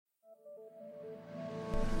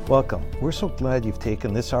Welcome. We're so glad you've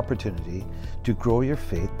taken this opportunity to grow your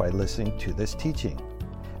faith by listening to this teaching.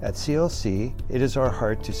 At CLC, it is our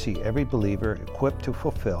heart to see every believer equipped to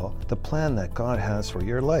fulfill the plan that God has for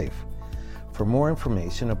your life. For more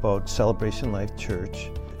information about Celebration Life Church,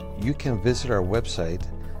 you can visit our website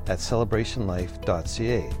at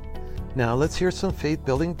celebrationlife.ca. Now let's hear some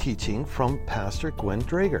faith-building teaching from Pastor Gwen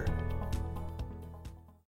Drager.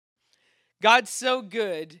 God's so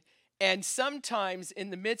good, and sometimes in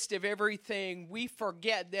the midst of everything, we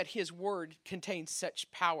forget that His Word contains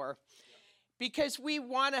such power. Because we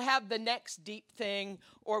want to have the next deep thing,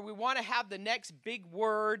 or we want to have the next big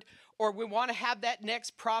word, or we want to have that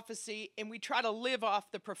next prophecy, and we try to live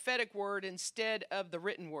off the prophetic word instead of the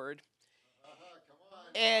written word.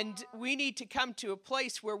 And we need to come to a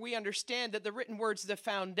place where we understand that the written word's the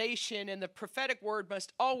foundation, and the prophetic word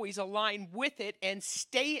must always align with it and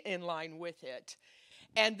stay in line with it.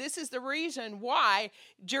 And this is the reason why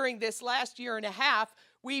during this last year and a half,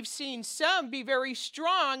 we've seen some be very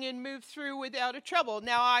strong and move through without a trouble.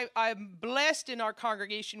 Now, I'm blessed in our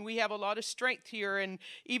congregation. We have a lot of strength here, and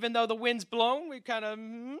even though the wind's blown, we kind of,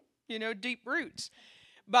 deep roots.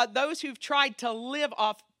 But those who've tried to live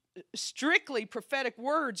off strictly prophetic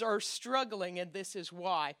words are struggling, and this is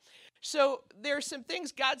why. So there's some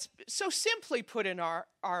things God's so simply put in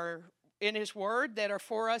in His Word that are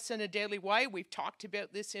for us in a daily way. We've talked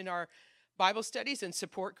about this in our Bible studies and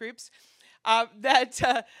support groups.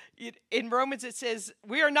 In Romans it says,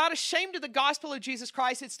 we are not ashamed of the gospel of Jesus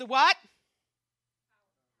Christ. It's the what?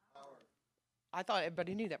 Power. I thought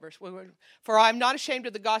everybody knew that verse. For I'm not ashamed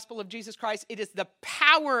of the gospel of Jesus Christ. It is the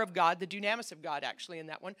power of God, the dunamis of God actually in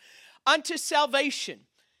that one, unto salvation.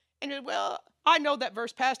 And well, I know that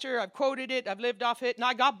verse, Pastor. I've quoted it. I've lived off it. And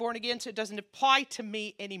I got born again, so it doesn't apply to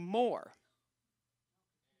me anymore.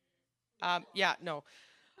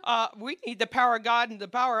 We need the power of God and the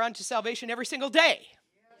power unto salvation every single day.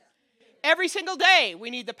 Every single day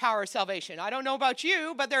we need the power of salvation. I don't know about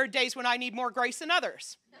you, but there are days when I need more grace than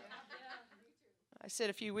others. I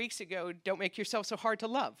said a few weeks ago, don't make yourself so hard to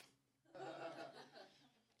love.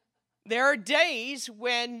 There are days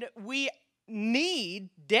when we need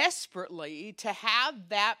desperately to have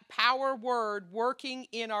that power word working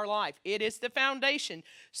in our life. It is the foundation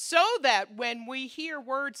so that when we hear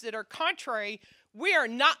words that are contrary, we are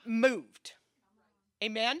not moved.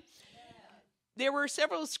 Amen? There were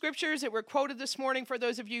several scriptures that were quoted this morning for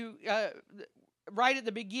those of you right at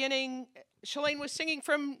the beginning. Shalane was singing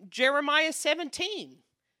from Jeremiah 17.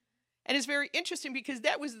 And it's very interesting because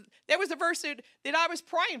that was the verse that I was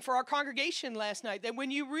praying for our congregation last night. That when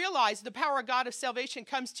you realize the power of God of salvation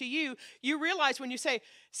comes to you, you realize when you say,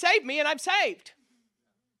 save me and I'm saved.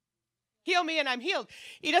 Heal me and I'm healed.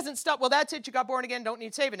 He doesn't stop, well, that's it, you got born again, don't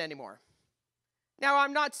need saving anymore. Now,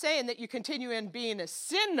 I'm not saying that you continue in being a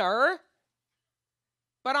sinner,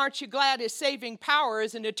 but aren't you glad His saving power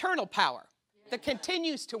is an eternal power that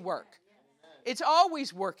continues to work? It's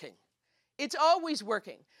always working. It's always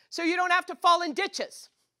working. So you don't have to fall in ditches.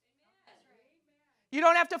 You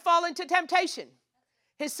don't have to fall into temptation.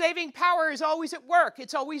 His saving power is always at work.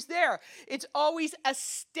 It's always there. It's always a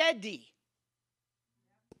steady.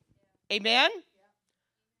 Amen?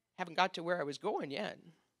 Haven't got to where I was going yet.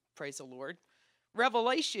 Praise the Lord.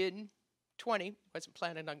 Revelation 20. Wasn't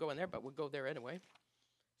planning on going there, but we'll go there anyway.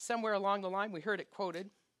 Somewhere along the line, we heard it quoted.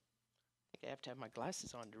 I think I have to have my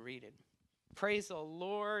glasses on to read it. Praise the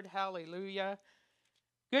Lord. Hallelujah.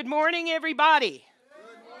 Good morning, everybody.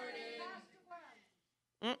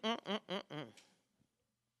 Good morning.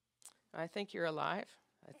 I think you're alive.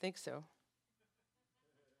 I think so.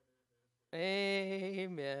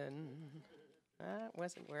 Amen. That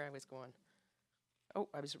wasn't where I was going. Oh,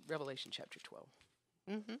 I was Revelation chapter 12.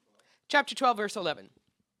 Chapter 12, verse 11.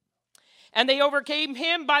 And they overcame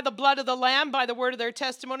him by the blood of the Lamb, by the word of their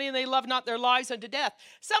testimony, and they loved not their lives unto death.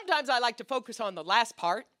 Sometimes I like to focus on the last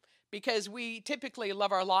part, because we typically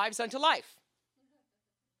love our lives unto life.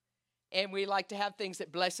 And we like to have things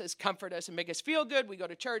that bless us, comfort us, and make us feel good. We go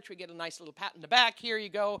to church, we get a nice little pat in the back. Here you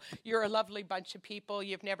go. You're a lovely bunch of people.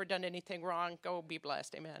 You've never done anything wrong. Go be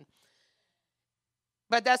blessed. Amen.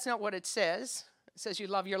 But that's not what it says. It says you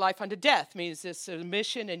love your life unto death, means this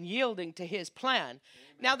submission and yielding to His plan. Amen.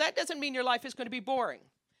 Now, that doesn't mean your life is going to be boring.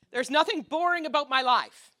 There's nothing boring about my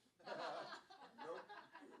life.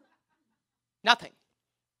 Nothing.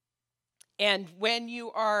 And when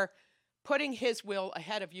you are putting His will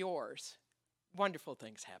ahead of yours, wonderful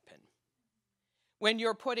things happen. When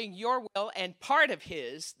you're putting your will and part of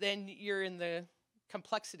His, then you're in the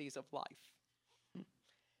complexities of life.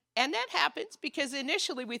 And that happens because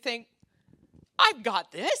initially we think, I've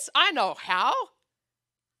got this. I know how.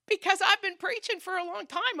 because I've been preaching for a long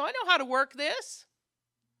time. I know how to work this.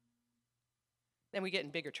 Then we get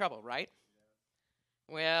in bigger trouble, right?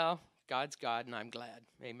 Well, God's God, and I'm glad.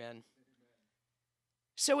 Amen.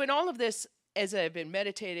 So in all of this, as I've been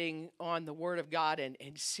meditating on the Word of God and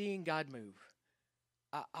seeing God move,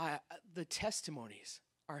 the testimonies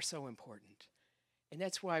are so important. And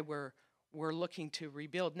that's why we're looking to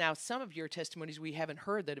rebuild. Now, some of your testimonies we haven't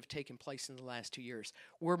heard that have taken place in the last 2 years.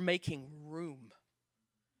 We're making room,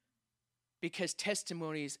 because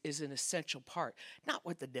testimonies is an essential part. Not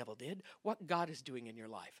what the devil did, what God is doing in your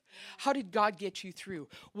life. How did God get you through?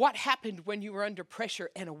 What happened when you were under pressure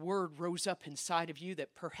and a word rose up inside of you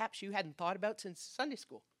that perhaps you hadn't thought about since Sunday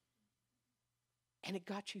school? And it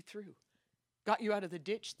got you through, got you out of the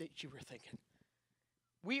ditch that you were thinking.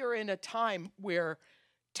 We are in a time where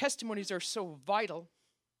testimonies are so vital,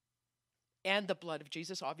 and the blood of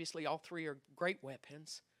Jesus, obviously all three are great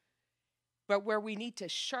weapons, but where we need to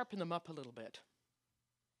sharpen them up a little bit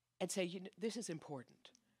and say, this is important.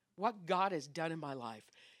 What God has done in my life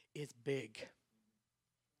is big.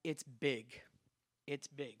 It's big. It's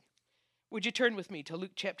big. Would you turn with me to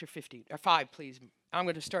Luke chapter 5, please? I'm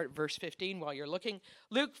going to start at verse 15 while you're looking.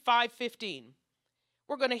 Luke 5:15.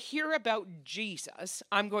 We're going to hear about Jesus.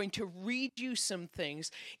 I'm going to read you some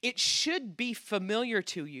things. It should be familiar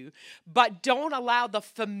to you, but don't allow the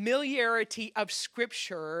familiarity of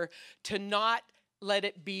Scripture to not let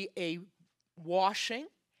it be a washing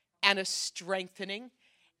and a strengthening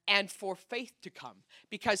and for faith to come,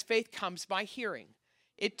 because faith comes by hearing.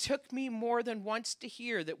 It took me more than once to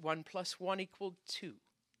hear that 1 + 1 = 2.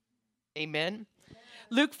 Amen.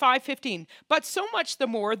 Luke 5:15. But so much the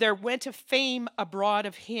more there went a fame abroad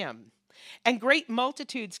of him, and great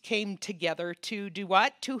multitudes came together to do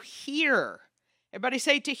what? To hear. Everybody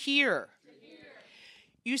say to hear. To hear.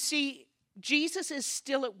 You see, Jesus is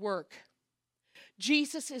still at work.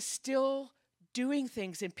 Jesus is still doing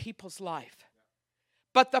things in people's life.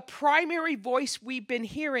 But the primary voice we've been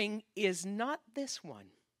hearing is not this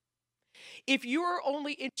one. If you're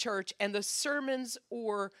only in church and the sermons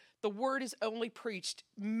or the word is only preached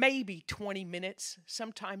maybe 20 minutes.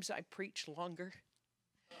 Sometimes I preach longer.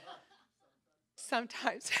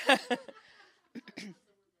 Sometimes.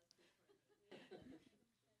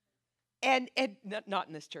 and not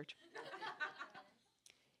in this church.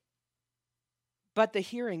 But the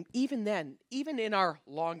hearing, even then, even in our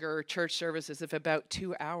longer church services of about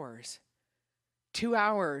 2 hours, 2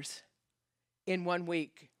 hours in 1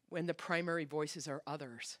 week when the primary voices are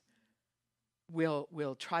others,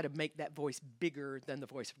 we'll try to make that voice bigger than the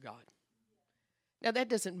voice of God. Now, that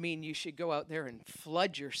doesn't mean you should go out there and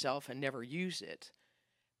flood yourself and never use it.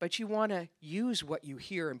 But you want to use what you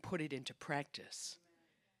hear and put it into practice.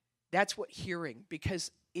 That's what hearing, because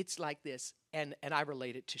it's like this, and I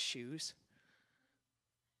relate it to shoes.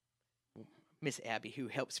 Miss Abby, who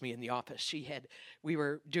helps me in the office, we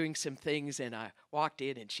were doing some things, and I walked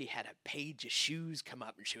in, and she had a page of shoes come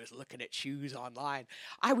up, and she was looking at shoes online.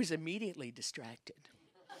 I was immediately distracted.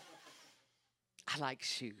 I like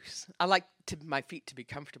shoes. I like my feet to be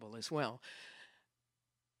comfortable as well.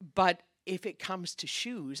 But if it comes to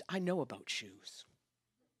shoes, I know about shoes.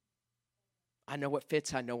 I know what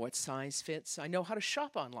fits. I know what size fits. I know how to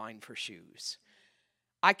shop online for shoes.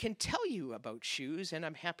 I can tell you about shoes, and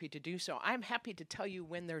I'm happy to do so. I'm happy to tell you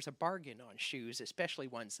when there's a bargain on shoes, especially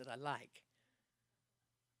ones that I like.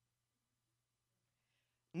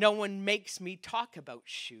 No one makes me talk about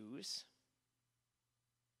shoes.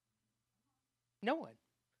 No one.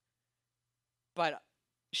 But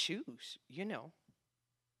shoes,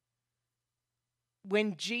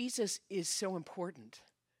 When Jesus is so important,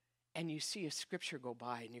 and you see a scripture go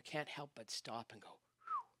by, and you can't help but stop and go,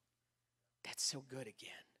 that's so good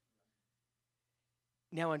again.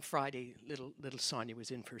 Now on Friday, little Sonia was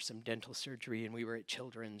in for some dental surgery, and we were at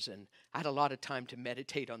Children's, and I had a lot of time to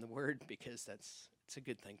meditate on the Word, because it's a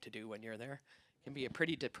good thing to do when you're there. It can be a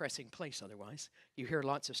pretty depressing place otherwise. You hear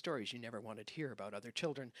lots of stories you never wanted to hear about other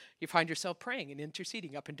children. You find yourself praying and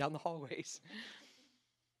interceding up and down the hallways.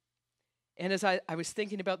 And as I was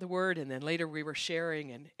thinking about the Word, and then later we were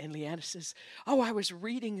sharing, and Leanna says, I was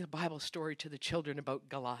reading a Bible story to the children about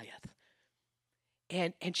Goliath.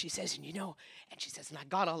 And she says, and I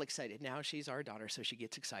got all excited. Now she's our daughter, so she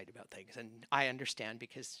gets excited about things. And I understand,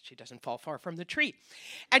 because she doesn't fall far from the tree.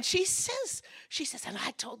 And she says, and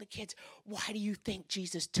I told the kids, why do you think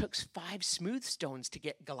Jesus took 5 smooth stones to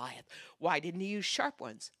get Goliath? Why didn't he use sharp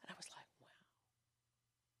ones? And I was like, wow.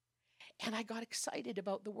 And I got excited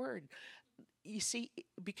about the Word. You see,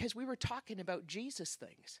 because we were talking about Jesus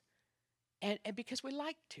things. And because we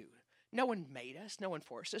like to. No one made us. No one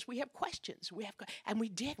forced us. We have questions. And we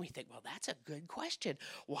did. We think, well, that's a good question.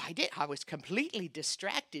 I was completely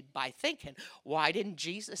distracted by thinking, why didn't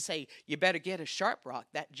Jesus say, you better get a sharp rock?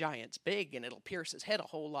 That giant's big and it'll pierce his head a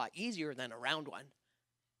whole lot easier than a round one.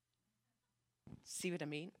 See what I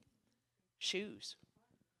mean? Shoes,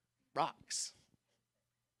 rocks.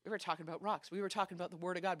 We were talking about rocks. We were talking about the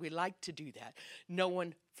Word of God. We like to do that. No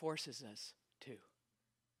one forces us to.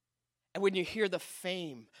 And when you hear the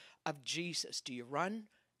fame of Jesus, do you run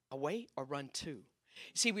away or run to?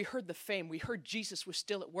 See, we heard the fame. We heard Jesus was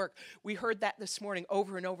still at work. We heard that this morning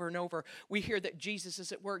over and over and over. We hear that Jesus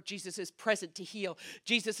is at work. Jesus is present to heal.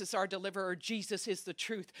 Jesus is our deliverer. Jesus is the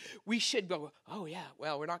truth. We should go, oh yeah,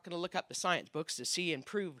 well, we're not going to look up the science books to see and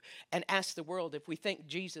prove and ask the world if we think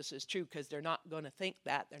Jesus is true, because they're not going to think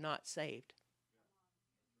that. They're not saved.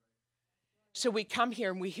 So we come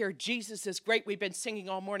here and we hear Jesus is great. We've been singing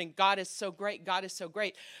all morning, God is so great, God is so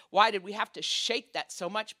great. Why did we have to shake that so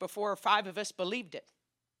much before 5 of us believed it?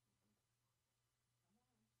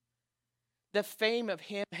 The fame of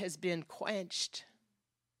him has been quenched.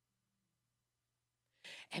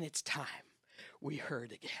 And it's time we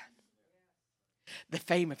heard again. The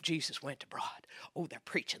fame of Jesus went abroad. Oh, they're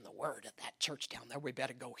preaching the word at that church down there. We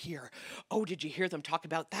better go here. Oh, did you hear them talk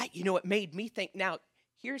about that? You know, it made me think. Now,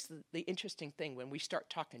 here's the interesting thing. When we start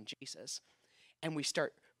talking Jesus and we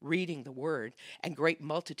start reading the word and great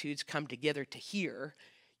multitudes come together to hear,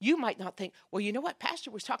 you might not think, well, you know what?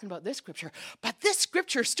 Pastor was talking about this scripture, but this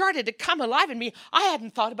scripture started to come alive in me. I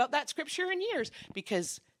hadn't thought about that scripture in years,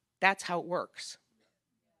 because that's how it works.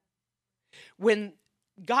 When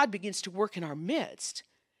God begins to work in our midst,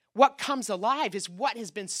 what comes alive is what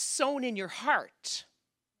has been sown in your heart.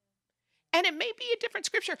 And it may be a different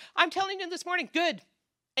scripture. I'm telling you this morning, good.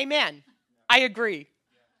 Amen. I agree.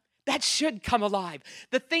 That should come alive.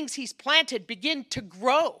 The things he's planted begin to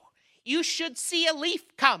grow. You should see a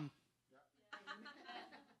leaf come.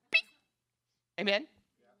 Amen.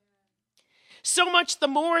 So much the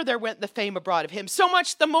more there went the fame abroad of him. So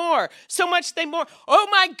much the more. So much the more. Oh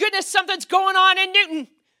my goodness, something's going on in Newton.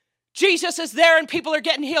 Jesus is there and people are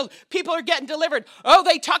getting healed. People are getting delivered. Oh,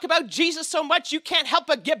 they talk about Jesus so much you can't help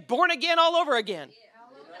but get born again all over again.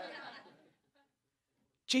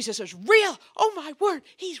 Jesus is real. Oh my word,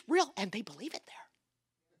 he's real. And they believe it there.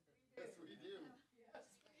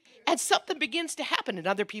 And something begins to happen and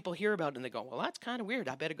other people hear about it and they go, well, that's kind of weird.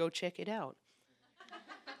 I better go check it out.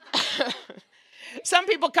 Some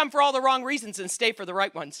people come for all the wrong reasons and stay for the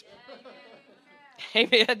right ones.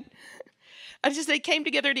 Amen. They came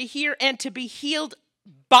together to hear and to be healed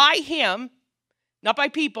by him, not by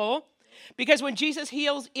people. Because when Jesus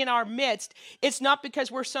heals in our midst, it's not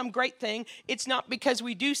because we're some great thing. It's not because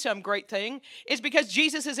we do some great thing. It's because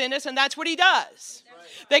Jesus is in us and that's what he does.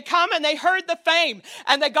 Right. They come and they heard the fame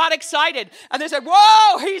and they got excited. And they said,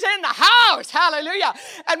 whoa, he's in the house. Hallelujah.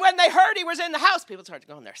 And when they heard he was in the house, people started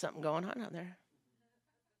going, there's something going on out there.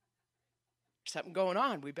 There's something going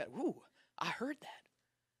on. We bet, ooh, I heard that.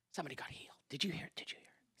 Somebody got healed. Did you hear? Did you hear?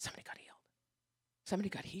 Somebody got healed. Somebody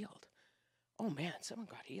got healed. Oh man, someone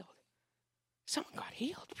got healed. Someone got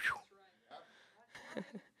healed.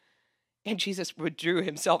 And Jesus withdrew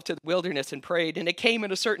himself to the wilderness and prayed. And it came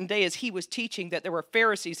in a certain day as he was teaching that there were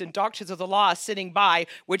Pharisees and doctors of the law sitting by,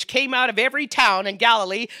 which came out of every town in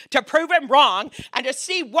Galilee to prove him wrong and to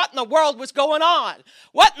see what in the world was going on.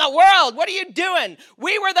 What in the world? What are you doing?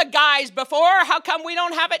 We were the guys before. How come we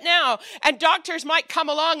don't have it now? And doctors might come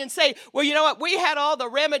along and say, well, you know what? We had all the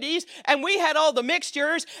remedies and we had all the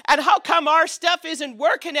mixtures. And how come our stuff isn't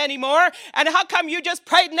working anymore? And how come you just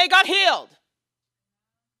prayed and they got healed?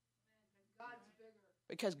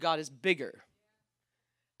 Because God is bigger.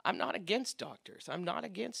 I'm not against doctors. I'm not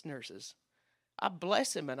against nurses. I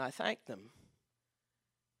bless them and I thank them.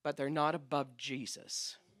 But they're not above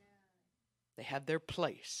Jesus. They have their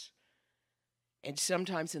place. And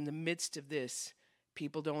sometimes in the midst of this,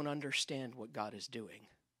 people don't understand what God is doing.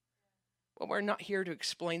 Well, we're not here to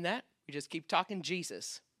explain that. We just keep talking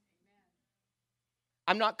Jesus.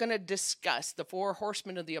 I'm not going to discuss the 4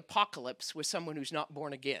 horsemen of the apocalypse with someone who's not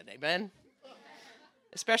born again. Amen?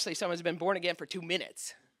 Especially someone who's been born again for 2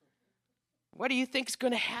 minutes. What do you think is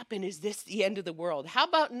going to happen? Is this the end of the world? How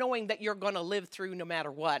about knowing that you're going to live through no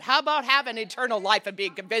matter what? How about having eternal life and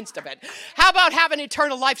being convinced of it? How about having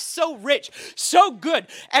eternal life so rich, so good,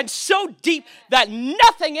 and so deep that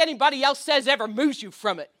nothing anybody else says ever moves you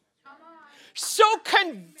from it? So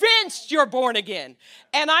convinced you're born again.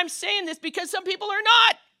 And I'm saying this because some people are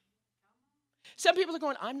not. Some people are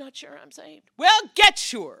going, I'm not sure I'm saved. Well, get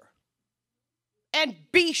sure. And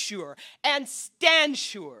be sure and stand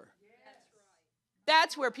sure.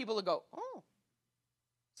 That's where people will go, oh,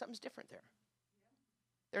 Something's different there.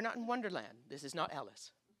 They're not in Wonderland. This is not Alice.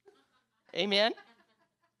 Amen?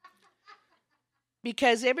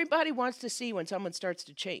 Because everybody wants to see when someone starts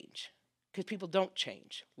to change. Because people don't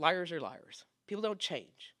change. Liars are liars. People don't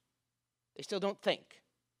change. They still don't think.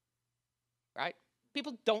 Right?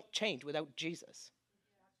 People don't change without Jesus.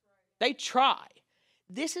 They try.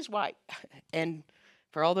 This is why, and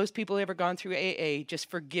for all those people who ever gone through AA,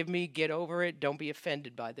 just forgive me, get over it, don't be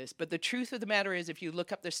offended by this. But the truth of the matter is, if you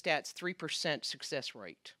look up the stats, 3% success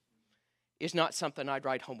rate is not something I'd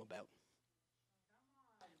write home about.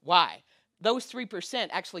 Why? Those 3%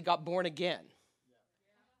 actually got born again.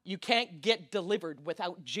 You can't get delivered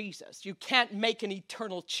without Jesus. You can't make an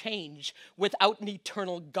eternal change without an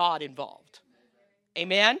eternal God involved.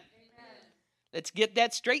 Amen? Let's get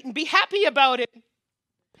that straight and be happy about it.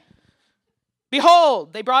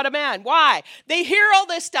 Behold, they brought a man. Why? They hear all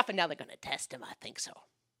this stuff, and now they're going to test him. I think so.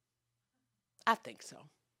 I think so.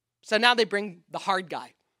 So now they bring the hard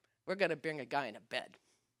guy. We're going to bring a guy in a bed.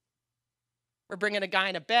 We're bringing a guy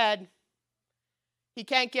in a bed. He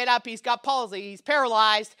can't get up. He's got palsy. He's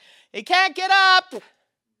paralyzed. He can't get up.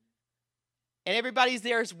 And everybody's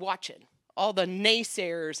there is watching. All the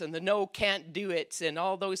naysayers and the no can't do it's and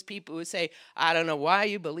all those people who say, I don't know why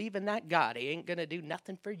you believe in that God. He ain't going to do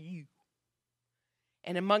nothing for you.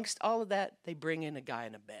 And amongst all of that, they bring in a guy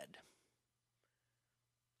in a bed.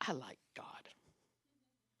 I like God.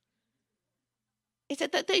 He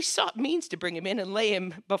said that they sought means to bring him in and lay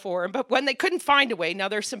him before him, but when they couldn't find a way, now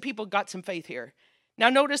there's some people got some faith here. Now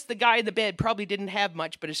notice the guy in the bed probably didn't have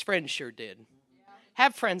much, but his friends sure did. Yeah.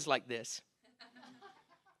 Have friends like this.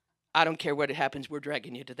 I don't care what happens, we're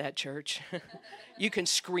dragging you to that church. You can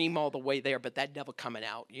scream all the way there, but that devil coming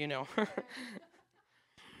out, you know.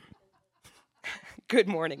 Good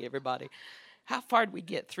morning, everybody. How far did we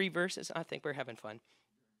get? 3 verses? I think we're having fun.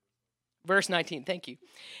 Verse 19, thank you.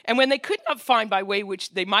 And when they could not find by way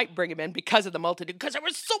which they might bring him in because of the multitude, because there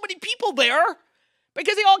were so many people there,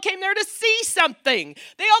 because they all came there to see something.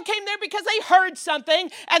 They all came there because they heard something,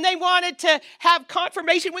 and they wanted to have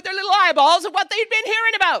confirmation with their little eyeballs of what they'd been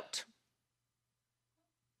hearing about.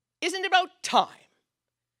 Isn't it about time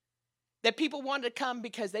that people wanted to come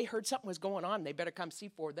because they heard something was going on? They better come see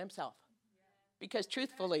for themselves. Because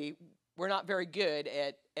truthfully, we're not very good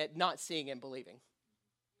at not seeing and believing.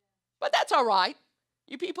 But that's all right.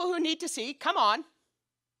 You people who need to see, come on.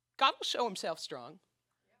 God will show himself strong.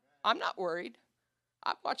 I'm not worried.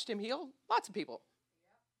 I've watched him heal lots of people.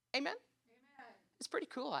 Amen? It's pretty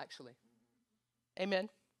cool, actually. Amen?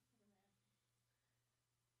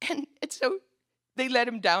 And so they let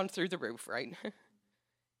him down through the roof, right?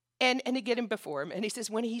 And they get him before him. And he says,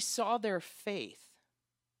 when he saw their faith,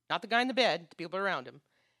 not the guy in the bed, the people around him,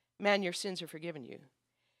 man, your sins are forgiven you.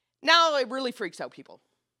 Now it really freaks out people.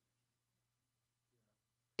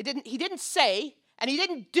 He didn't say, and he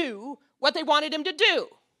didn't do what they wanted him to do.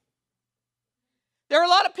 There are a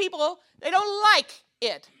lot of people, they don't like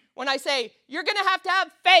it when I say, you're going to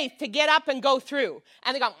have faith to get up and go through.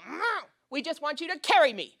 And they go, we just want you to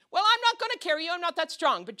carry me. Well, I'm not going to carry you. I'm not that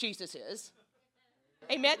strong, but Jesus is.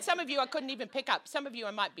 Amen? Some of you I couldn't even pick up. Some of you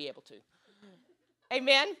I might be able to.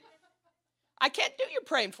 Amen? I can't do your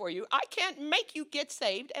praying for you. I can't make you get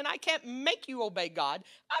saved, and I can't make you obey God.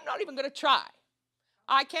 I'm not even going to try.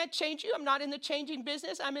 I can't change you. I'm not in the changing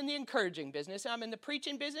business. I'm in the encouraging business. I'm in the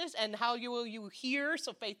preaching business, and how will you hear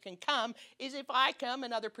so faith can come is if I come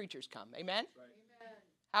and other preachers come. Amen? Right. Amen.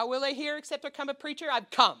 How will they hear except there come a preacher? I've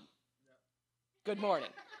come. Good morning.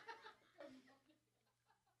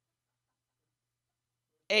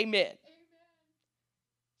 Amen. Amen.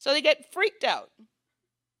 So they get freaked out.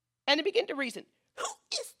 And they begin to reason, who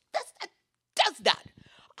is this that does that?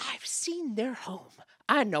 I've seen their home.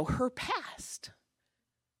 I know her past.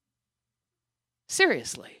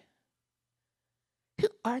 Seriously. Who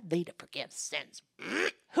are they to forgive sins?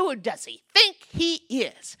 Who does he think he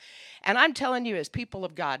is? And I'm telling you, as people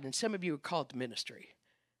of God, and some of you are called to ministry,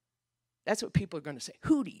 that's what people are going to say.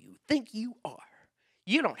 Who do you think you are?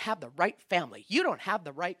 You don't have the right family. You don't have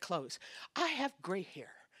the right clothes. I have gray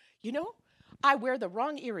hair. You know, I wear the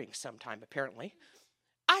wrong earrings sometime, apparently.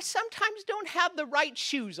 I sometimes don't have the right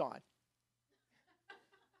shoes on.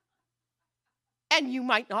 And you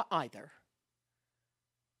might not either.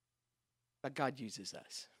 But God uses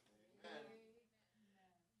us.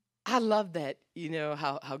 I love that, you know,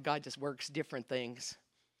 how God just works different things.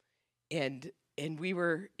 And we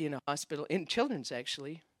were in a hospital, in Children's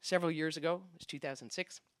actually, several years ago. It was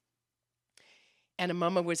 2006. And a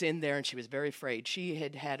mama was in there, and she was very afraid. She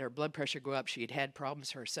had had her blood pressure go up. She had had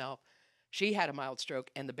problems herself. She had a mild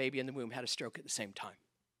stroke, and the baby in the womb had a stroke at the same time.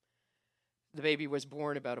 The baby was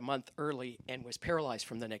born about a month early and was paralyzed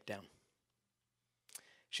from the neck down.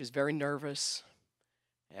 She was very nervous.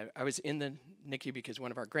 I was in the NICU because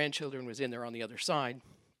one of our grandchildren was in there on the other side.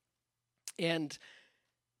 And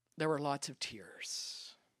there were lots of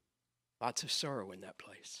tears, lots of sorrow in that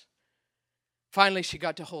place. Finally, she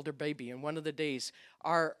got to hold her baby. And one of the days,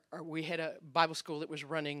 we had a Bible school that was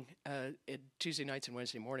running Tuesday nights and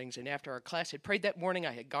Wednesday mornings. And after our class had prayed that morning,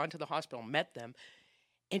 I had gone to the hospital, met them,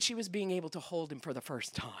 and she was being able to hold him for the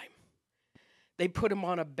first time. They put him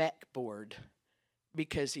on a backboard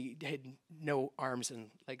because he had no arms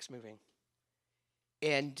and legs moving.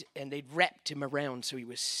 And they'd wrapped him around so he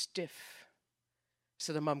was stiff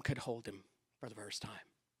so the mom could hold him for the first time.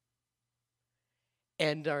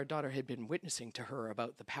 And our daughter had been witnessing to her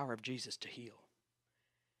about the power of Jesus to heal.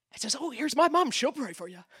 I says, oh, here's my mom. She'll pray for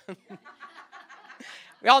you.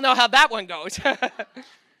 We all know how that one goes.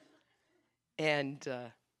 And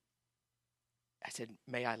I said,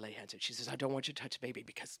 may I lay hands? And she says, I don't want you to touch the baby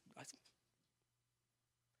because...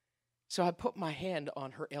 So I put my hand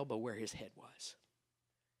on her elbow where his head was.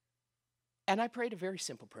 And I prayed a very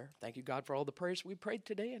simple prayer. Thank you, God, for all the prayers we prayed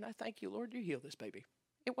today. And I thank you, Lord, you heal this baby.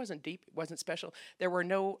 It wasn't deep. It wasn't special. There were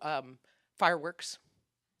no fireworks.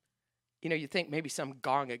 You know, you think maybe some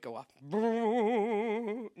gong would go off.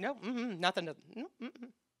 No, nothing.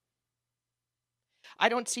 I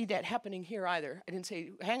don't see that happening here either. I didn't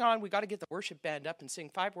say, hang on, we got to get the worship band up and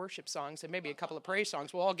sing 5 worship songs and maybe a couple of praise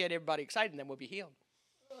songs. We'll all get everybody excited and then we'll be healed.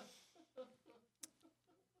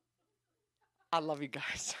 I love you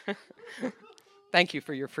guys. Thank you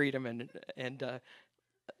for your freedom and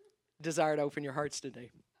desire to open your hearts today.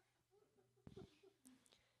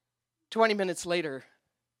 20 minutes later,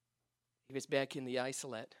 he was back in the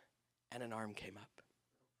isolette and an arm came up.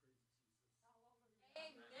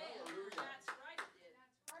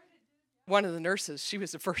 One of the nurses, she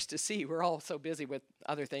was the first to see. We're all so busy with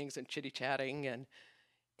other things and chitty-chatting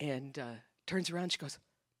and turns around, she goes,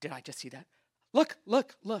 did I just see that? Look,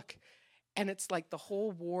 look, look. And it's like the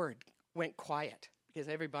whole ward went quiet because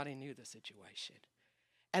everybody knew the situation.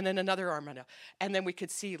 And then another arm went up. And then we could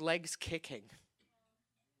see legs kicking.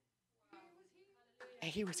 And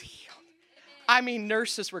he was healed. I mean,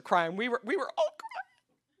 nurses were crying. We were all crying.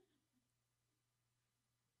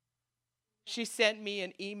 She sent me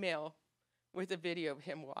an email with a video of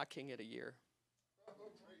him walking at a year.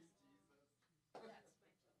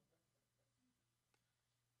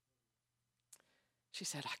 She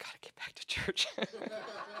said, I got to get back to church.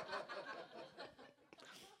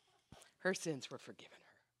 Her sins were forgiven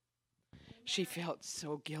her. She felt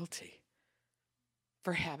so guilty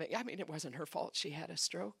for having, I mean, it wasn't her fault she had a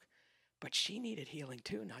stroke, but she needed healing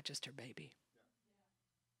too, not just her baby.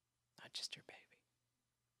 Not just her baby.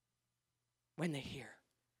 When they hear,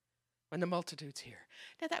 when the multitudes hear.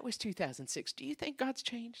 Now that was 2006. Do you think God's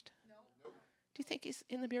changed? No. Do you think he's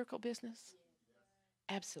in the miracle business?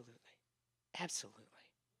 Absolutely. Absolutely.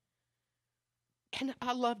 And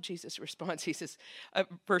I love Jesus' response. He says,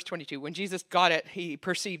 verse 22, when Jesus got it, he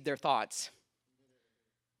perceived their thoughts.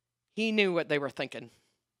 He knew what they were thinking.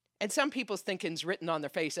 And some people's thinking's written on their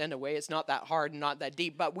face anyway. It's not that hard and not that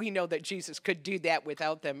deep, but we know that Jesus could do that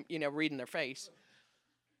without them, reading their face.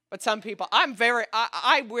 But some people,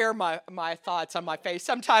 I wear my thoughts on my face.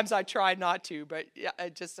 Sometimes I try not to, but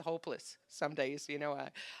it's just hopeless some days,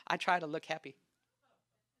 I try to look happy.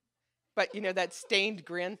 But, that stained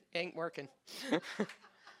grin ain't working.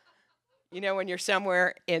 When you're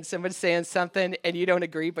somewhere and somebody's saying something and you don't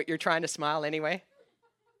agree, but you're trying to smile anyway.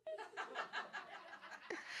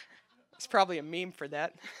 It's probably a meme for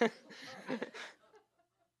that.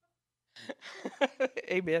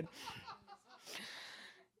 Amen.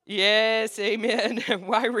 Yes, amen.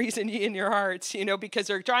 Why reason ye in your hearts? Because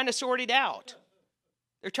they're trying to sort it out.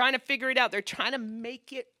 They're trying to figure it out. They're trying to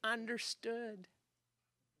make it understood.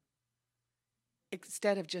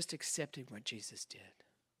 Instead of just accepting what Jesus did.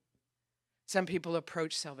 Some people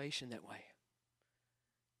approach salvation that way.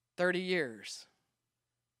 30 years,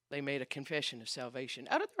 they made a confession of salvation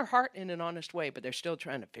out of their heart in an honest way, but they're still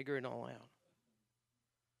trying to figure it all out.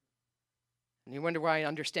 And you wonder why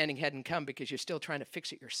understanding hadn't come, because you're still trying to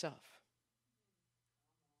fix it yourself.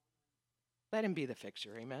 Let him be the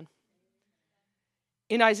fixer, amen?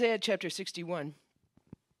 In Isaiah chapter 61,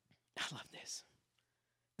 I love this.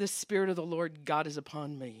 The Spirit of the Lord God is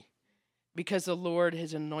upon me, because the Lord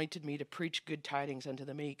has anointed me to preach good tidings unto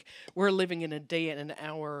the meek. We're living in a day and an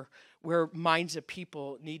hour where minds of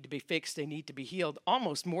people need to be fixed. They need to be healed,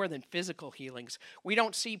 almost more than physical healings. We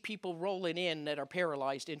don't see people rolling in that are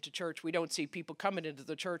paralyzed into church. We don't see people coming into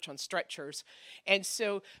the church on stretchers. And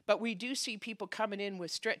so, but we do see people coming in with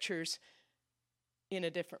stretchers in a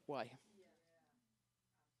different way.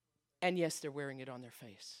 And yes, they're wearing it on their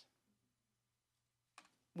face.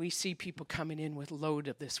 We see people coming in with load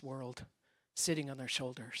of this world sitting on their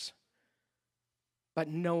shoulders. But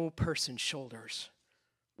no person's shoulders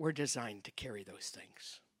were designed to carry those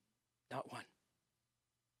things. Not one.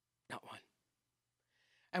 Not one.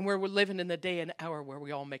 And we're living in the day and hour where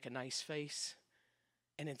we all make a nice face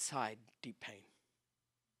and inside deep pain.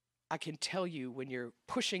 I can tell you when you're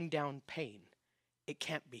pushing down pain, it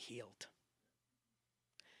can't be healed.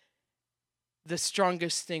 The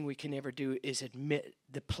strongest thing we can ever do is admit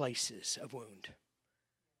the places of wound.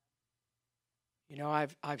 You know,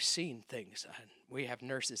 I've seen things, and we have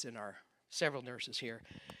nurses in several nurses here.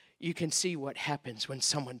 You can see what happens when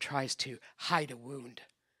someone tries to hide a wound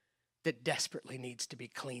that desperately needs to be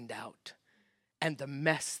cleaned out, and the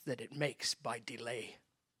mess that it makes by delay.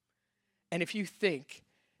 And if you think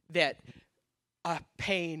that a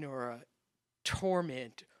pain or a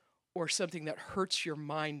torment or something that hurts your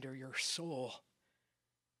mind or your soul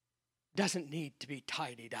doesn't need to be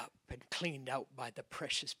tidied up and cleaned out by the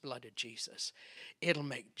precious blood of Jesus, it'll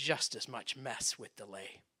make just as much mess with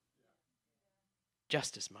delay.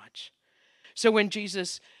 Just as much. So when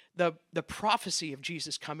Jesus, the prophecy of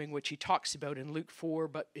Jesus coming, which he talks about in Luke 4,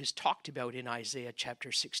 but is talked about in Isaiah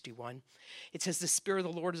chapter 61, it says, the Spirit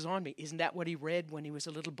of the Lord is on me. Isn't that what he read when he was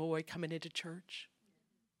a little boy coming into church?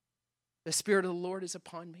 The Spirit of the Lord is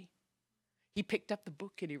upon me. He picked up the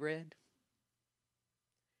book and he read.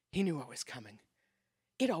 He knew what was coming.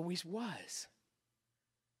 It always was.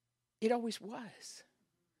 It always was.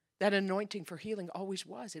 That anointing for healing always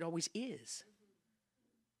was. It always is.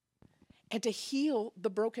 And to heal the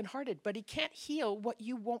brokenhearted, but he can't heal what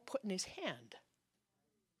you won't put in his hand.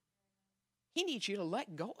 He needs you to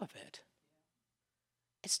let go of it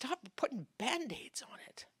and stop putting Band-Aids on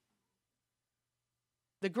it.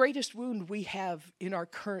 The greatest wound we have in our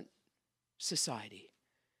current society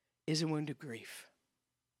is a wound of grief.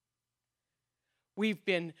 We've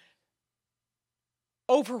been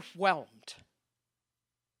overwhelmed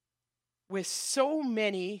with so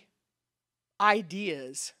many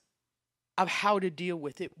ideas of how to deal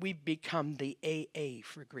with it. We've become the AA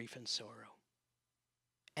for grief and sorrow.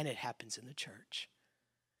 And it happens in the church.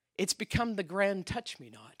 It's become the grand touch me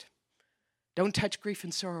not. Don't touch grief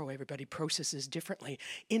and sorrow. Everybody processes differently.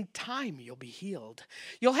 In time, you'll be healed.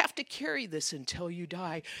 You'll have to carry this until you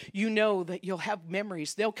die. You know that you'll have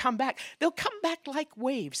memories. They'll come back. They'll come back like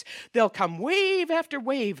waves. They'll come wave after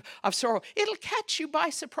wave of sorrow. It'll catch you by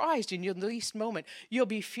surprise in your least moment. You'll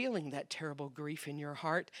be feeling that terrible grief in your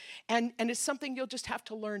heart. And it's something you'll just have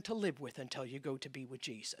to learn to live with until you go to be with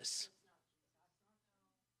Jesus.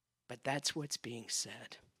 But that's what's being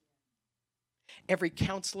said. Every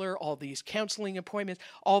counselor, all these counseling appointments,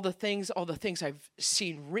 all the things I've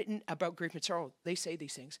seen written about grief and sorrow, they say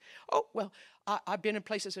these things. Oh, well, I've been in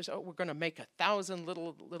places that say, oh, we're going to make 1,000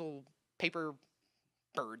 little paper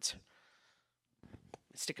birds.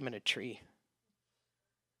 Stick them in a tree.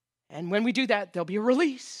 And when we do that, there'll be a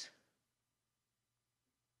release.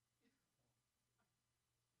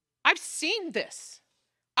 I've seen this.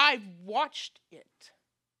 I've watched it.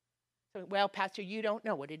 Well, Pastor, you don't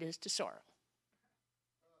know what it is to sorrow.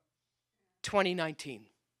 2019.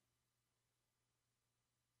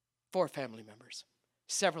 4 family members,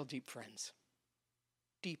 several deep friends,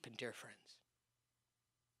 deep and dear friends.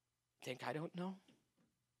 Think I don't know?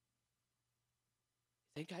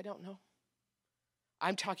 Think I don't know?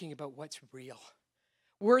 I'm talking about what's real.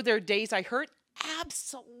 Were there days I hurt?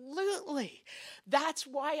 Absolutely. That's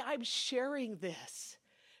why I'm sharing this.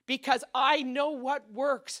 Because I know what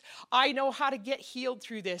works. I know how to get healed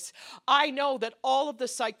through this. I know that all of the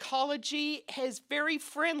psychology is very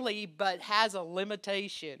friendly, but has a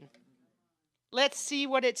limitation. Let's see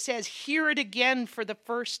what it says. Hear it again for the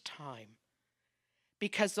first time.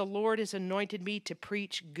 Because the Lord has anointed me to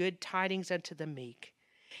preach good tidings unto the meek.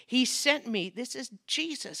 He sent me, this is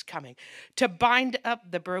Jesus coming, to bind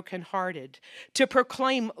up the brokenhearted, to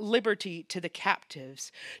proclaim liberty to the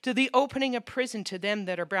captives, to the opening of prison to them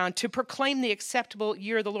that are bound, to proclaim the acceptable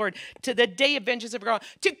year of the Lord, to the day of vengeance of God,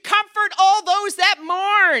 to comfort all those that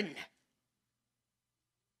mourn,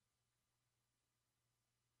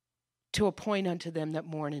 to appoint unto them that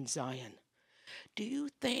mourn in Zion. Do you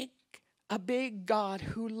think a big God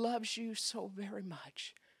who loves you so very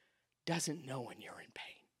much doesn't know when you're in pain?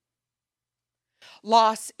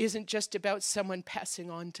 Loss isn't just about someone passing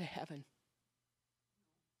on to heaven.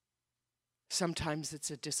 Sometimes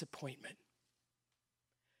it's a disappointment.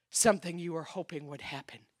 Something you were hoping would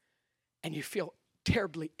happen, and you feel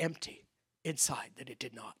terribly empty inside that it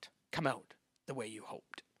did not come out the way you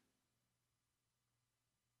hoped.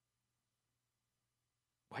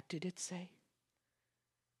 What did it say?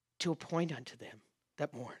 to appoint unto them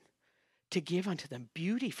that mourn, to give unto them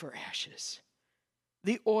beauty for ashes,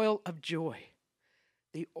 the oil of joy.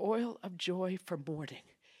 The oil of joy for mourning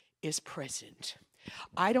is present.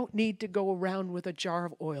 I don't need to go around with a jar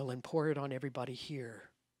of oil and pour it on everybody here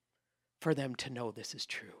for them to know this is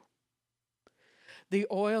true. The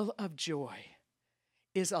oil of joy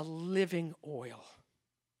is a living oil.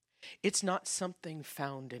 It's not something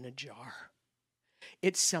found in a jar.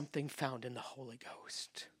 It's something found in the Holy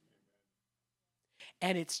Ghost.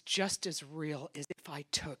 And it's just as real as if I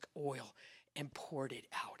took oil and poured it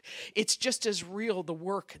out. It's just as real, the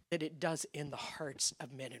work that it does in the hearts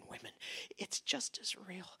of men and women. It's just as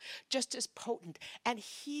real, just as potent, and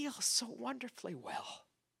heals so wonderfully well.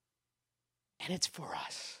 And it's for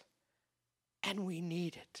us. And we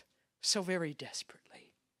need it so very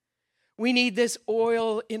desperately. We need this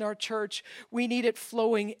oil in our church. We need it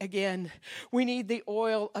flowing again. We need the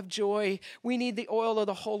oil of joy. We need the oil of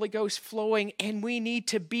the Holy Ghost flowing, and we need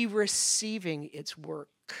to be receiving its work.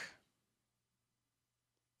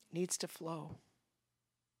 It needs to flow.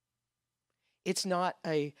 It's not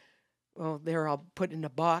there, I'll put in a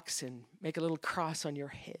box and make a little cross on your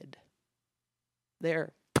head.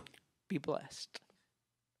 There, be blessed.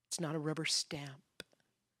 It's not a rubber stamp.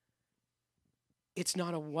 It's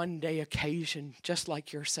not a one-day occasion, just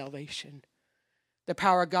like your salvation. The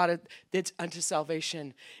power of God that's unto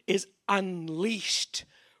salvation is unleashed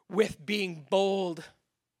with being bold.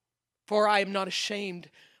 For I am not ashamed.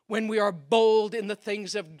 When we are bold in the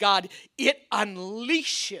things of God, it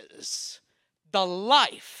unleashes the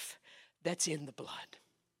life that's in the blood.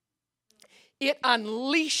 It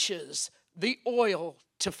unleashes the oil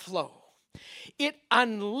to flow. It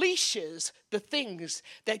unleashes the things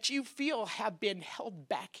that you feel have been held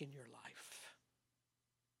back in your life.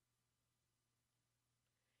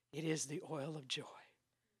 It is the oil of joy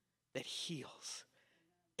that heals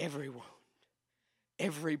every wound,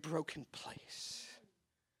 every broken place.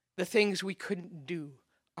 The things we couldn't do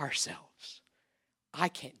ourselves. I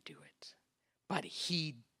can't do it, but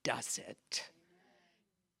He does it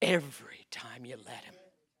every time you let Him.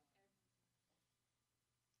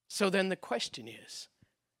 So then the question is,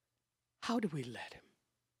 how do we let Him?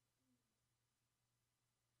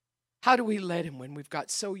 How do we let Him when we've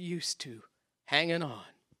got so used to hanging on?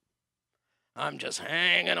 I'm just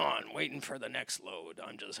hanging on, waiting for the next load.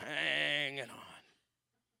 I'm just hanging on.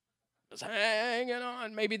 Just hanging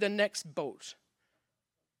on, maybe the next boat.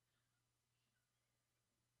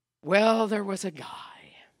 Well, there was a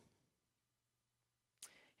guy,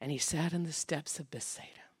 and he sat in the steps of Bethsaida.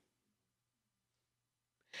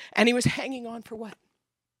 And he was hanging on for what?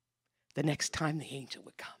 The next time the angel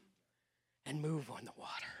would come and move on the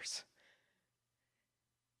waters.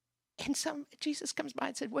 And Jesus comes by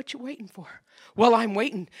and said, what you waiting for? Well, I'm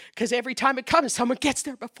waiting because every time it comes, someone gets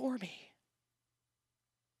there before me.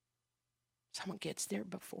 Someone gets there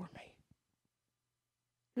before me.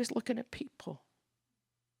 He was looking at people.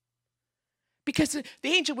 Because the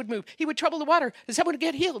angel would move. He would trouble the water and someone would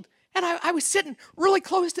get healed. And I was sitting really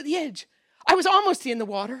close to the edge. I was almost in the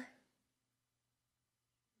water.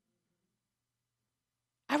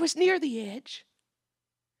 I was near the edge.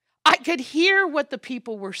 I could hear what the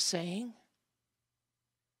people were saying.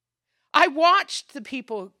 I watched the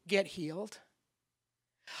people get healed.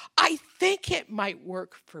 I think it might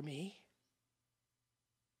work for me.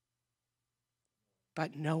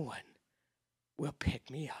 But no one will pick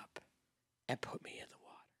me up and put me in the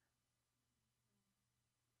water.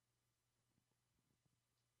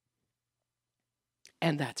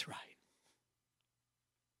 And that's right.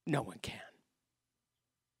 No one can.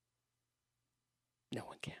 No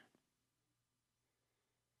one can.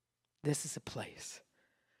 This is a place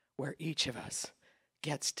where each of us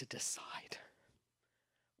gets to decide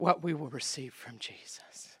what we will receive from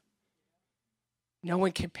Jesus. No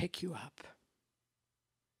one can pick you up.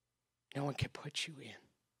 No one can put you in.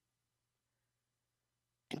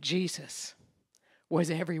 And Jesus was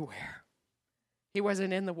everywhere. He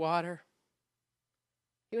wasn't in the water.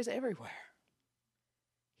 He was everywhere.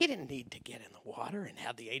 He didn't need to get in the water and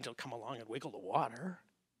have the angel come along and wiggle the water.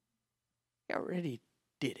 He already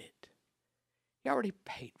did it. He already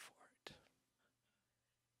paid for it.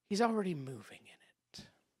 He's already moving in it.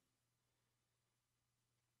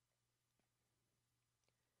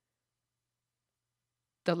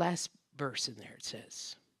 The last verse in there, it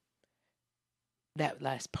says, that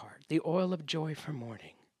last part, the oil of joy for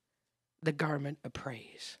mourning, the garment of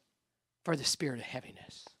praise for the spirit of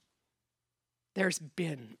heaviness. There's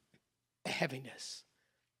been a heaviness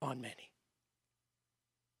on many.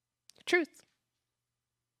 Truth.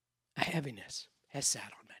 A heaviness has sat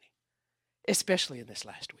on many, especially in this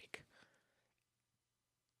last week.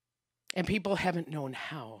 And people haven't known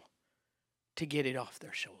how to get it off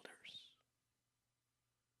their shoulders.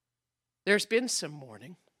 There's been some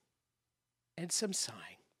mourning and some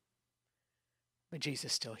sighing, but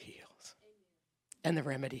Jesus still heals. And the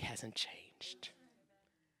remedy hasn't changed.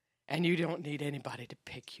 And you don't need anybody to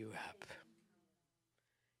pick you up.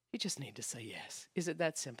 You just need to say yes. Is it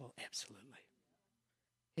that simple? Absolutely.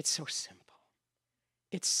 It's so simple.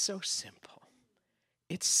 It's so simple.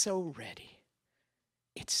 It's so ready.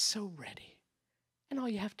 It's so ready. And all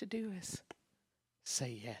you have to do is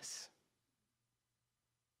say yes.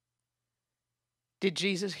 Did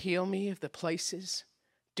Jesus heal me of the places?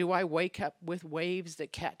 Do I wake up with waves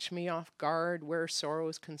that catch me off guard where sorrow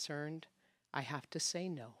is concerned? I have to say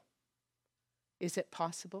no. Is it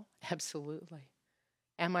possible? Absolutely.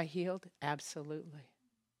 Am I healed? Absolutely.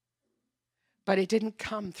 But it didn't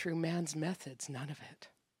come through man's methods, none of it.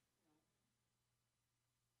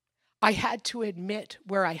 I had to admit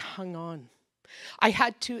where I hung on. I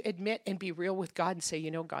had to admit and be real with God and say,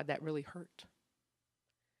 you know, God, that really hurt.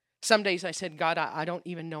 Some days I said, God, I don't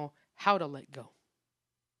even know how to let go.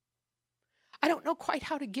 I don't know quite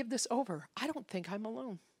how to give this over. I don't think I'm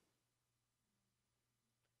alone.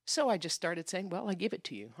 So I just started saying, well, I give it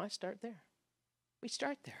to you. I start there. We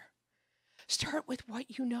start there. Start with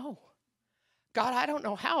what you know. God, I don't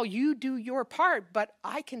know how. You do your part, but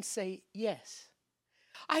I can say yes.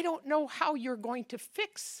 I don't know how you're going to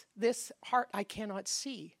fix this heart I cannot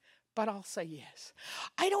see, but I'll say yes.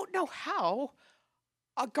 I don't know how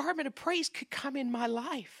a garment of praise could come in my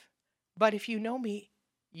life, but if you know me,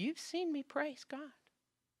 you've seen me praise God.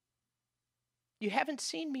 You haven't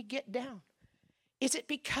seen me get down. Is it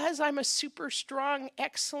because I'm a super strong,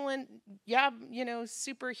 excellent,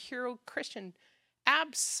 superhero Christian?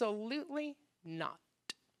 Absolutely not.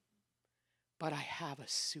 But I have a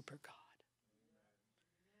super God.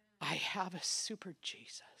 I have a super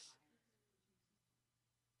Jesus.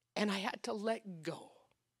 And I had to let go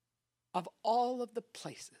of all of the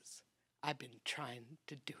places I've been trying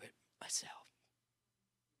to do it myself.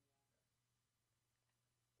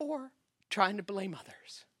 Or trying to blame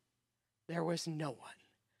others. There was no one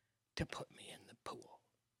to put me in the pool.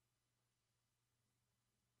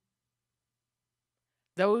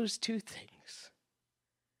 Those two things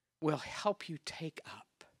will help you take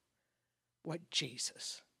up what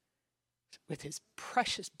Jesus, with his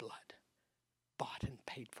precious blood, bought and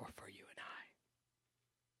paid for you and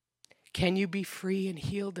I. Can you be free and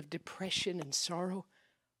healed of depression and sorrow?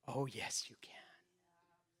 Oh, yes, you can.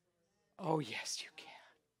 Oh, yes, you can.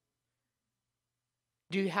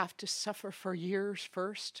 Do you have to suffer for years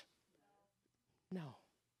first? No.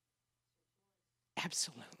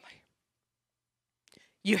 Absolutely.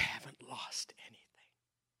 You haven't lost anything.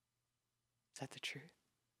 Is that the truth?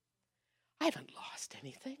 I haven't lost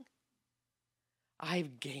anything.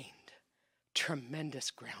 I've gained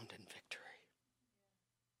tremendous ground in victory.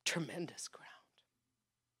 Tremendous ground.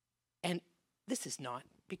 And this is not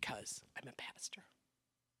because I'm a pastor.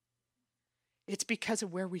 It's because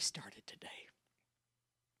of where we started today.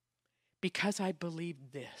 Because I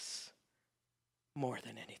believe this more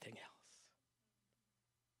than anything else.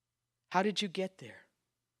 How did you get there?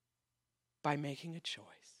 By making a choice.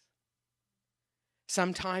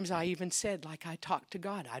 Sometimes I even said, like I talked to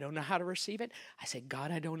God, I don't know how to receive it. I said,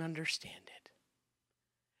 God, I don't understand it.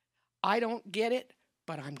 I don't get it,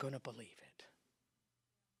 but I'm going to believe it.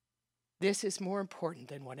 This is more important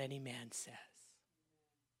than what any man says.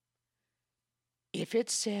 If it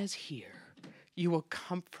says here, you will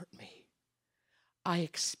comfort me, I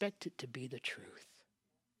expect it to be the truth.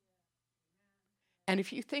 And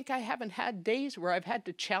if you think I haven't had days where I've had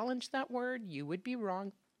to challenge that word, you would be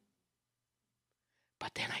wrong.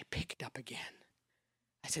 But then I picked up again.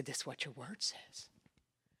 I said, this is what your word says.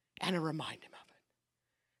 And I remind him of it.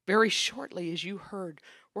 Very shortly, as you heard,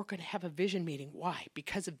 we're going to have a vision meeting. Why?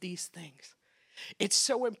 Because of these things. It's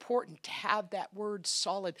so important to have that word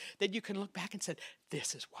solid that you can look back and say,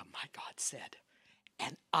 this is what my God said.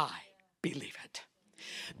 And I believe it.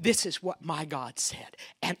 This is what my God said,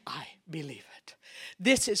 and I believe it.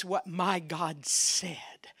 This is what my God said,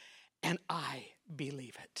 and I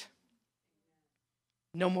believe it.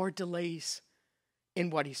 No more delays in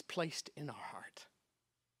what he's placed in our heart.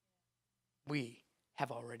 We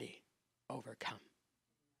have already overcome.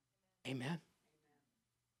 Amen?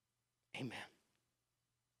 Amen.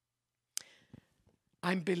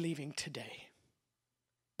 I'm believing today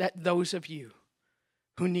that those of you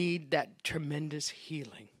who need that tremendous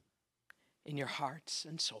healing in your hearts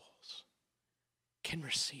and souls can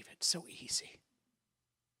receive it so easy.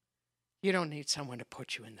 You don't need someone to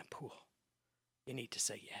put you in the pool. You need to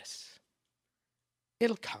say yes.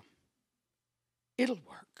 It'll come. It'll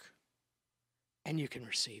work. and you can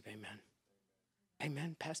receive. Amen.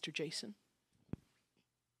 Amen, Pastor Jason.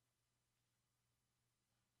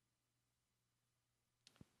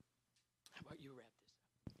 How about you wrap this up?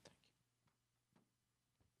 Thank you.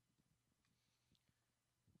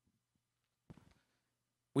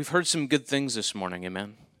 We've heard some good things this morning,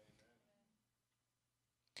 amen?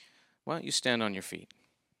 Why don't you stand on your feet?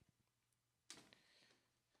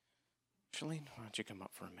 Shalene, why don't you come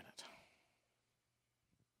up for a minute?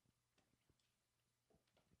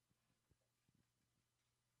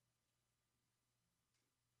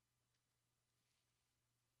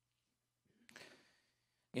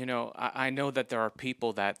 You know, I know that there are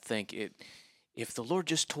people that think if the Lord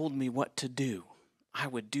just told me what to do, I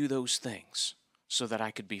would do those things so that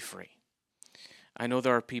I could be free. I know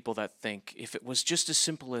there are people that think if it was just as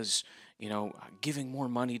simple as, giving more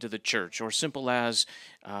money to the church, or simple as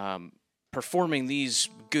performing these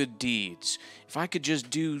good deeds, if I could just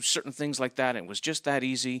do certain things like that and it was just that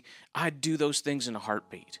easy, I'd do those things in a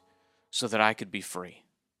heartbeat so that I could be free.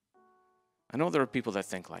 I know there are people that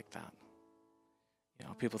think like that.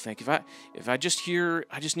 People think if I just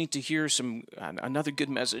need to hear another good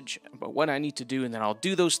message about what I need to do, and then I'll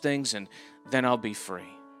do those things, and then I'll be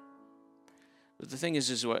free. But the thing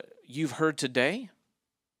is what you've heard today,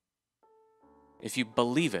 if you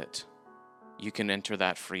believe it, you can enter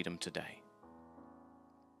that freedom today.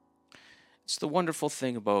 It's the wonderful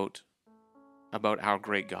thing about our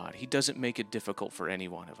great God. He doesn't make it difficult for any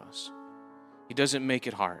one of us. He doesn't make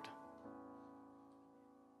it hard.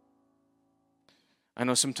 I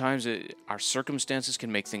know sometimes our circumstances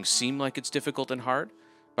can make things seem like it's difficult and hard,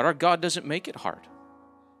 but our God doesn't make it hard.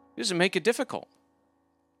 He doesn't make it difficult.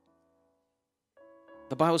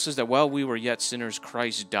 The Bible says that while we were yet sinners,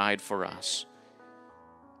 Christ died for us.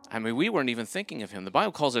 I mean, we weren't even thinking of him. The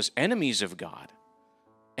Bible calls us enemies of God.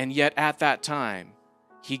 And yet at that time,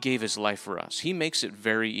 he gave his life for us. He makes it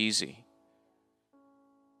very easy.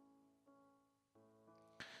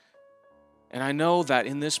 And I know that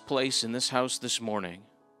in this place, in this house this morning,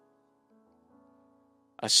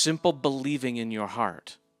 a simple believing in your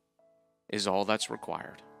heart is all that's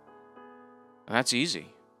required. And that's easy.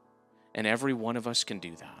 And every one of us can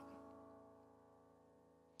do that.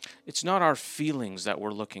 It's not our feelings that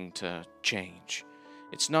we're looking to change.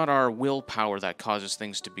 It's not our willpower that causes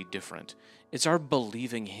things to be different. It's our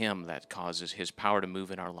believing him that causes his power to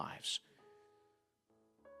move in our lives.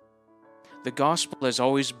 The gospel has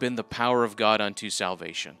always been the power of God unto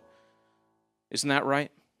salvation. Isn't that right?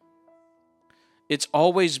 It's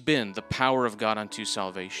always been the power of God unto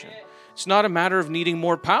salvation. It's not a matter of needing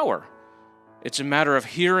more power. It's a matter of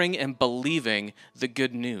hearing and believing the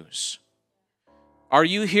good news. Are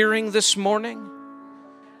you hearing this morning?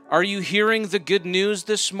 Are you hearing the good news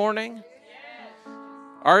this morning?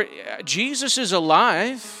 Jesus is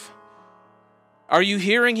alive. Are you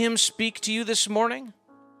hearing him speak to you this morning?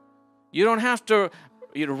 You don't have to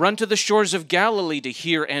run to the shores of Galilee to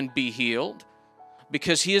hear and be healed,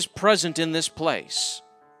 because he is present in this place.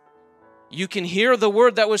 You can hear the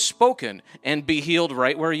word that was spoken and be healed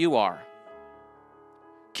right where you are.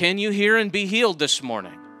 Can you hear and be healed this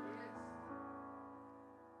morning?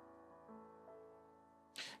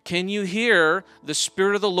 Can you hear the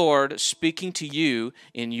Spirit of the Lord speaking to you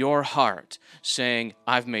in your heart, saying,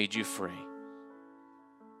 I've made you free.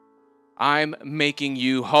 I'm making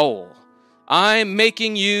you whole. I'm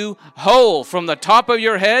making you whole from the top of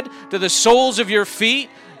your head to the soles of your feet,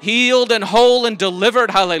 healed and whole and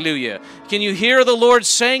delivered. Hallelujah. Can you hear the Lord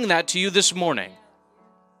saying that to you this morning?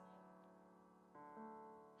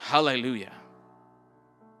 Hallelujah.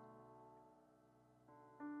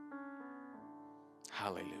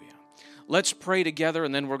 Hallelujah. Let's pray together,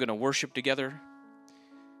 and then we're going to worship together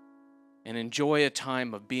and enjoy a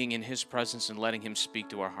time of being in his presence and letting him speak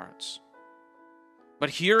to our hearts. But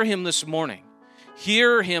hear him this morning.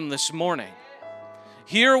 Hear him this morning.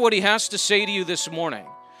 Hear what he has to say to you this morning.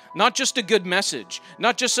 Not just a good message,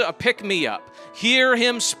 not just a pick-me-up. Hear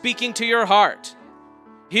him speaking to your heart.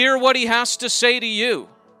 Hear what he has to say to you.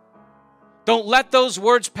 Don't let those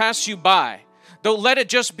words pass you by. Don't let it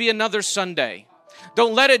just be another Sunday.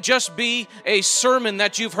 Don't let it just be a sermon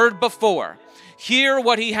that you've heard before. Hear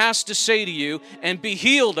what he has to say to you and be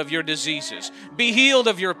healed of your diseases. Be healed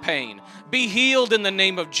of your pain. Be healed in the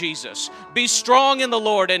name of Jesus. Be strong in the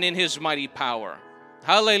Lord and in his mighty power.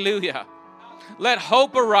 Hallelujah. Let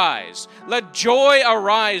hope arise. Let joy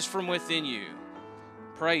arise from within you.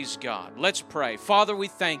 Praise God. Let's pray. Father, we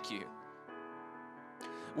thank you.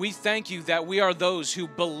 We thank you that we are those who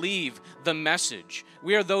believe the message.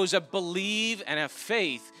 We are those that believe and have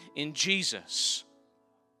faith in Jesus.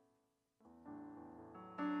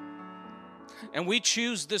 And we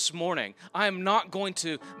choose this morning, I am not going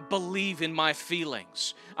to believe in my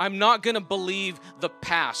feelings. I'm not going to believe the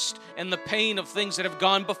past and the pain of things that have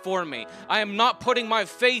gone before me. I am not putting my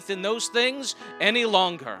faith in those things any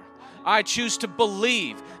longer. I choose to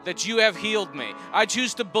believe that you have healed me. I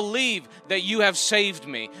choose to believe that you have saved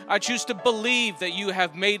me. I choose to believe that you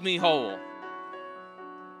have made me whole.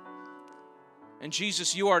 And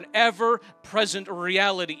Jesus, you are an ever-present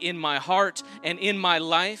reality in my heart and in my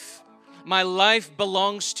life. My life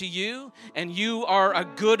belongs to you, and you are a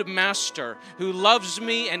good master who loves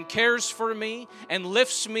me and cares for me and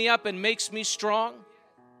lifts me up and makes me strong.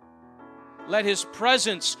 Let His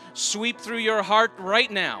presence sweep through your heart right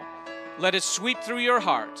now. Let it sweep through your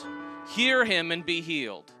heart. Hear Him and be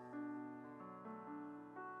healed.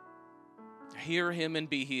 Hear Him and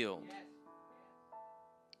be healed.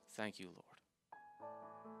 Thank you, Lord.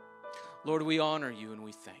 Lord, we honor you and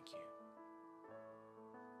we thank you.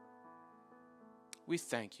 We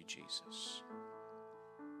thank you, Jesus.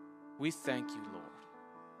 We thank you, Lord.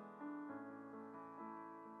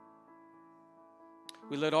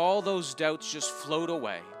 We let all those doubts just float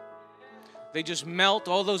away. They just melt.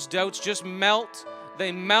 All those doubts just melt.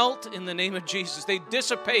 They melt in the name of Jesus. They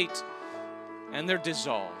dissipate and they're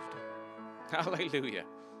dissolved. Hallelujah.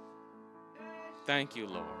 Thank you,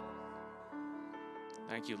 Lord.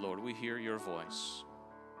 Thank you, Lord. We hear your voice.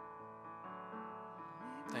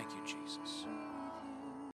 Thank you, Jesus.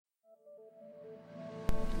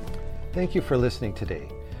 Thank you for listening today.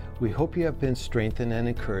 We hope you have been strengthened and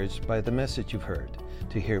encouraged by the message you've heard.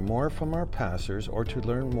 To hear more from our pastors or to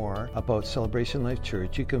learn more about Celebration Life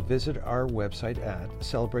Church, you can visit our website at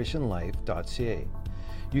celebrationlife.ca.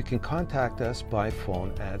 You can contact us by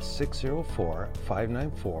phone at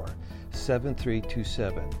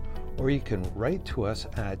 604-594-7327, or you can write to us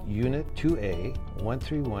at Unit 2A,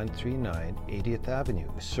 13139 80th Avenue,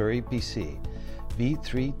 Surrey, BC,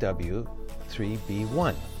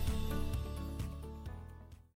 B3W3B1.